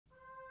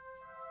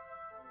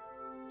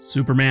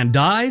Superman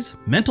dies,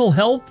 mental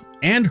health,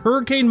 and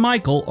Hurricane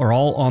Michael are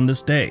all on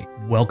this day.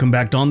 Welcome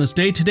back to On This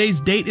Day. Today's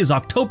date is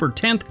October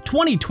 10th,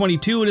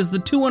 2022. It is the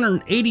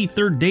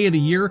 283rd day of the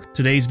year.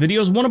 Today's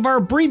video is one of our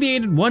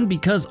abbreviated one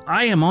because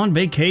I am on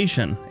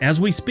vacation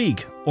as we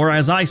speak, or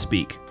as I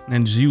speak,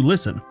 and as you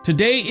listen.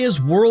 Today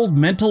is World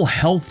Mental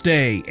Health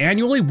Day.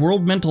 Annually,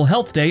 World Mental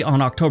Health Day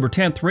on October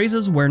 10th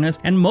raises awareness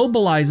and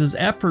mobilizes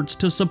efforts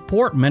to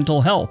support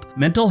mental health.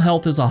 Mental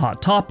health is a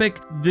hot topic.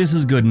 This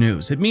is good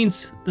news. It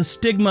means the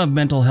stigma of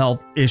mental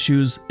health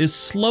issues is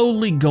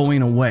slowly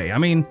going away. I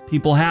mean,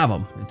 people have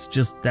them. It's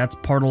just, that's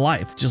part of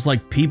life. Just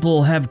like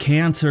people have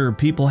cancer,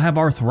 people have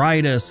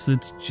arthritis.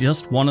 It's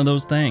just one of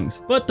those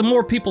things. But the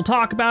more people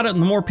talk about it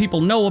and the more people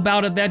know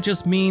about it, that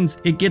just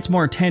means it gets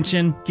more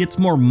attention, gets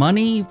more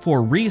money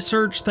for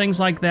research, things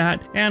like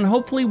that, and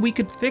hopefully we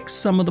could fix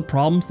some of the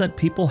problems that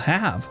people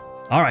have.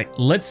 All right,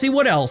 let's see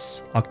what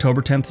else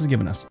October 10th has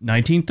given us.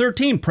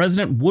 1913,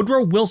 President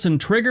Woodrow Wilson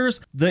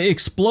triggers the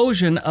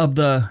explosion of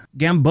the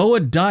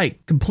Gamboa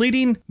Dike,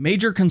 completing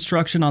major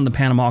construction on the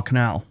Panama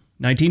Canal.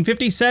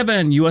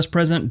 1957, U.S.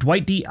 President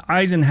Dwight D.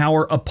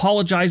 Eisenhower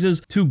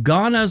apologizes to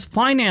Ghana's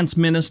finance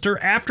minister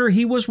after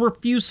he was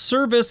refused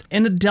service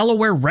in a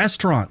Delaware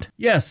restaurant.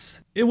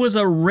 Yes, it was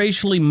a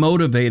racially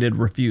motivated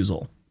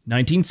refusal.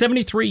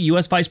 1973,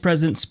 U.S. Vice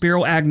President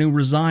Spiro Agnew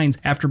resigns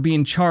after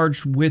being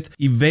charged with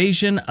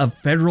evasion of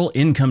federal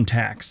income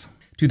tax.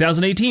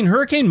 2018,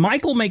 Hurricane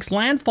Michael makes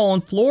landfall in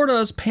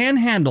Florida's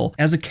Panhandle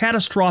as a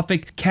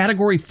catastrophic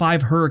Category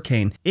 5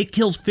 hurricane. It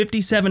kills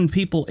 57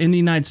 people in the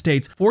United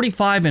States,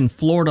 45 in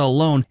Florida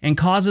alone, and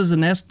causes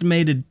an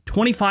estimated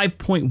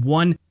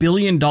 $25.1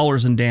 billion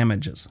in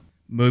damages.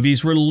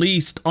 Movies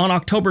released on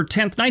October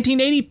 10th,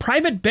 1980,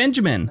 Private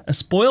Benjamin, a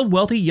spoiled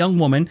wealthy young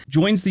woman,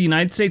 joins the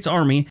United States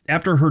Army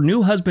after her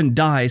new husband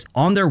dies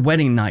on their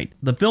wedding night.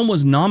 The film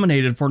was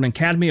nominated for an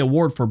Academy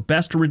Award for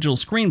Best Original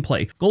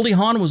Screenplay. Goldie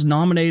Hawn was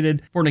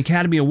nominated for an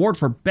Academy Award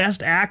for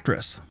Best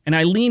Actress, and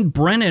Eileen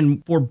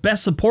Brennan for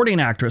Best Supporting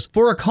Actress.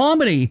 For a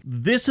comedy,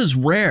 this is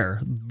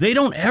rare. They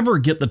don't ever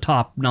get the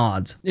top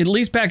nods, at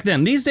least back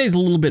then. These days a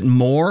little bit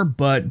more,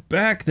 but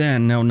back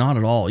then, no, not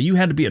at all. You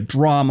had to be a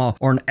drama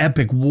or an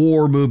epic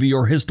war movie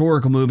or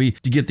historical movie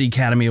to get the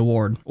Academy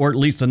Award, or at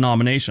least a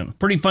nomination.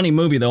 Pretty funny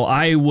movie though.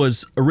 I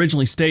was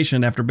originally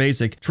stationed after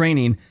basic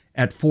training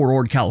at Fort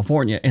Ord,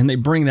 California, and they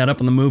bring that up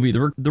in the movie.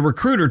 The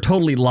recruiter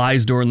totally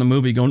lies during the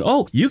movie going,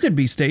 oh, you could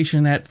be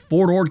stationed at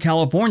Fort Ord,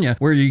 California,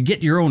 where you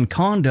get your own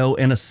condo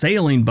and a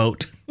sailing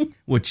boat,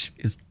 which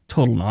is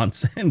total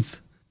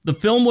nonsense. The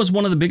film was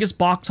one of the biggest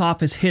box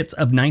office hits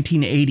of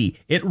 1980.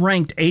 It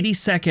ranked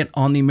 82nd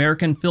on the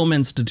American Film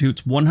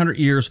Institute's 100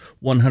 Years,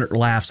 100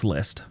 Laughs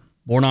list.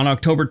 Born on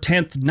October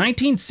 10th,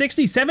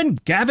 1967,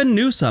 Gavin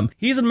Newsom.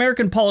 He's an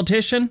American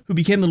politician who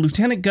became the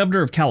Lieutenant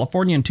Governor of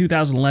California in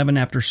 2011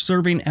 after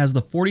serving as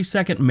the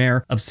 42nd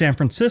mayor of San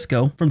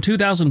Francisco from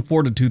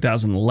 2004 to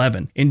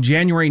 2011. In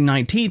January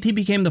 19th, he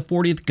became the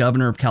 40th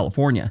governor of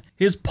California.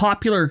 His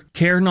popular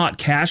Care Not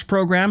Cash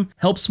program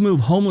helps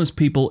move homeless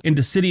people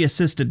into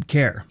city-assisted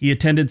care. He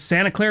attended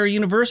Santa Clara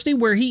University,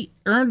 where he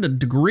earned a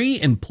degree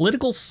in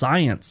political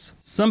science.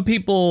 Some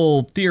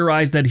people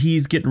theorize that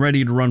he's getting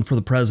ready to run for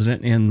the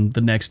president in the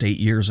next 8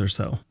 years or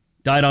so.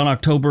 Died on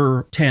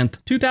October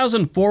 10th,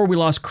 2004, we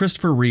lost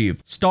Christopher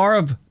Reeve, star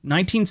of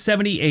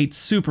 1978's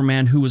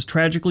Superman, who was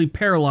tragically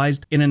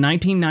paralyzed in a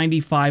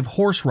 1995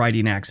 horse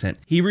riding accident.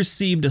 He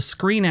received a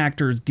Screen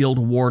Actors Guild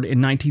Award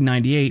in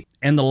 1998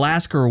 and the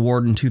Lasker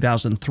Award in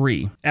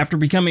 2003. After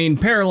becoming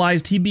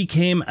paralyzed, he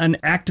became an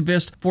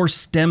activist for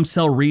stem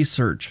cell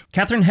research.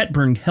 Katharine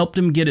Hepburn helped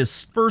him get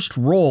his first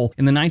role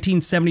in the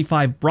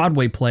 1975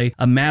 Broadway play,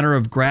 A Matter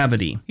of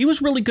Gravity. He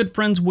was really good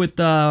friends with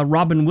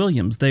Robin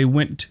Williams. They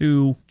went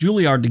to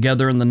Juilliard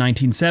together in the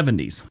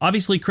 1970s.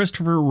 Obviously,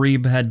 Christopher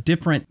Reeve had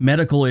different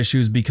medical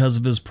issues because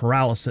of his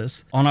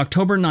paralysis. On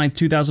October 9th,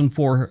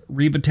 2004,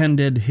 Reeve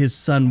attended his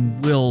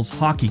son Will's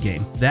hockey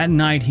game. That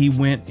night, he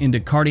went into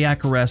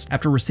cardiac arrest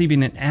after receiving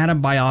an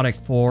antibiotic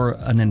for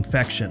an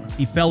infection.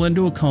 He fell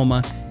into a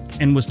coma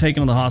and was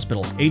taken to the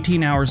hospital.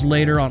 18 hours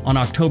later, on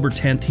October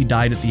 10th, he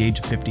died at the age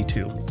of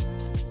 52.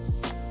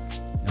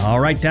 All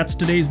right, that's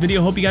today's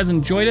video. Hope you guys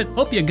enjoyed it.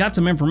 Hope you got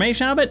some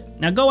information out of it.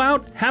 Now go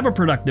out, have a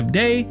productive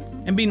day,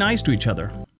 and be nice to each other.